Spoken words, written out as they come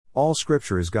All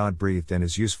Scripture is God-breathed and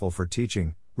is useful for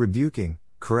teaching, rebuking,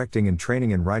 correcting and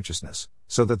training in righteousness,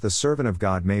 so that the servant of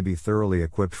God may be thoroughly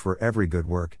equipped for every good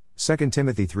work. 2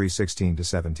 Timothy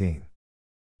 3:16-17.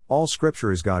 All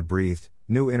Scripture is God-breathed,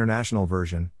 New International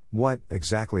Version. What,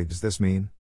 exactly, does this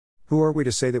mean? Who are we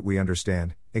to say that we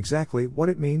understand, exactly, what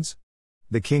it means?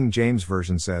 The King James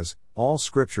Version says, all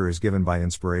Scripture is given by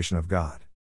inspiration of God.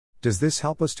 Does this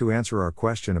help us to answer our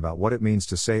question about what it means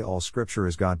to say all Scripture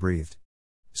is God-breathed?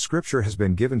 Scripture has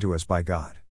been given to us by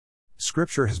God.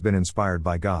 Scripture has been inspired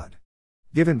by God.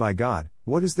 Given by God,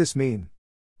 what does this mean?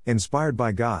 Inspired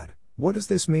by God, what does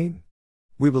this mean?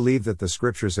 We believe that the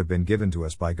Scriptures have been given to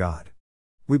us by God.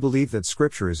 We believe that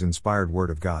Scripture is inspired Word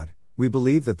of God. We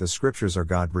believe that the Scriptures are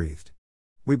God-breathed.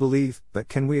 We believe, but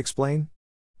can we explain?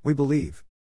 We believe.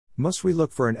 Must we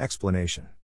look for an explanation?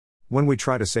 When we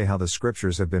try to say how the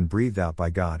Scriptures have been breathed out by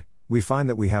God, we find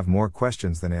that we have more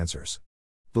questions than answers.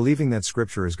 Believing that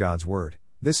Scripture is God's Word,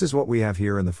 this is what we have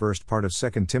here in the first part of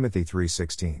 2 Timothy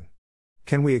 3:16.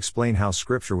 Can we explain how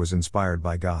Scripture was inspired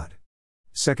by God?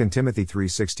 2 Timothy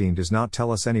 3:16 does not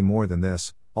tell us any more than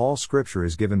this: all Scripture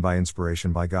is given by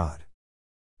inspiration by God.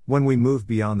 When we move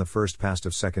beyond the first part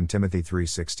of 2 Timothy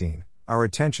 3:16, our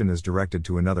attention is directed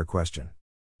to another question.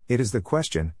 It is the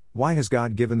question, why has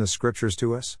God given the Scriptures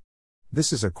to us?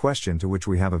 This is a question to which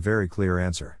we have a very clear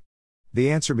answer. The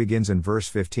answer begins in verse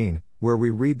 15, where we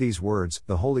read these words: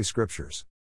 the Holy Scriptures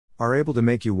are able to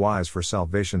make you wise for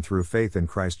salvation through faith in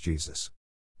Christ Jesus.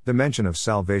 The mention of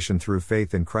salvation through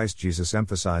faith in Christ Jesus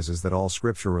emphasizes that all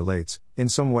Scripture relates, in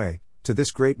some way, to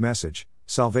this great message,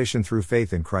 salvation through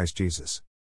faith in Christ Jesus.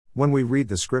 When we read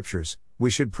the Scriptures, we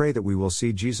should pray that we will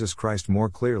see Jesus Christ more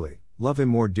clearly, love Him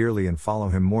more dearly and follow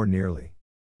Him more nearly.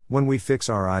 When we fix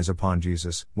our eyes upon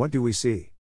Jesus, what do we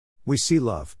see? We see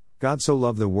love. God so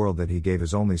loved the world that He gave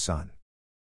His only Son.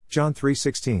 John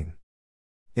 3:16.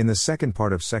 In the second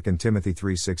part of 2 Timothy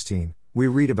 3:16, we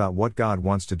read about what God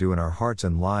wants to do in our hearts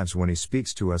and lives when He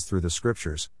speaks to us through the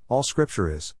Scriptures. All Scripture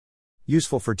is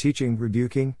useful for teaching,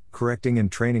 rebuking, correcting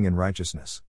and training in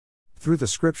righteousness. Through the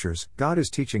Scriptures, God is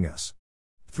teaching us.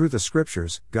 Through the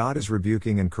Scriptures, God is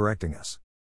rebuking and correcting us.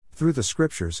 Through the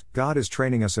Scriptures, God is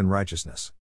training us in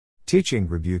righteousness. Teaching,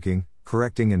 rebuking,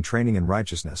 correcting and training in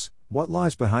righteousness. What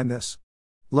lies behind this?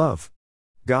 Love.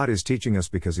 God is teaching us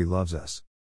because He loves us.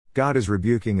 God is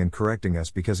rebuking and correcting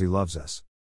us because He loves us.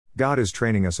 God is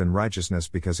training us in righteousness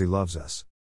because He loves us.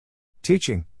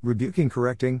 Teaching, rebuking,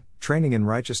 correcting, training in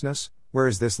righteousness, where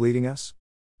is this leading us?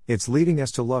 It's leading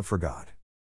us to love for God.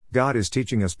 God is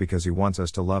teaching us because He wants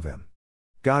us to love Him.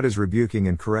 God is rebuking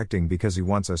and correcting because He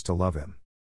wants us to love Him.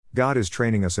 God is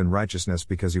training us in righteousness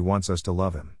because He wants us to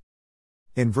love Him.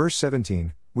 In verse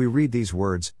 17, we read these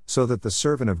words, so that the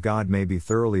servant of God may be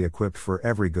thoroughly equipped for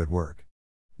every good work.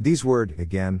 These words,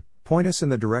 again, point us in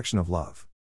the direction of love.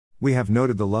 We have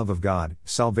noted the love of God,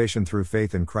 salvation through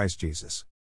faith in Christ Jesus.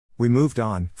 We moved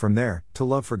on, from there, to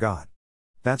love for God.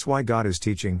 That's why God is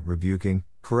teaching, rebuking,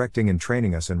 correcting and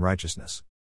training us in righteousness.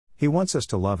 He wants us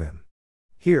to love Him.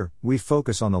 Here, we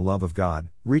focus on the love of God,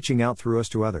 reaching out through us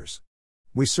to others.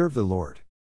 We serve the Lord.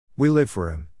 We live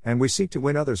for Him, and we seek to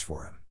win others for Him.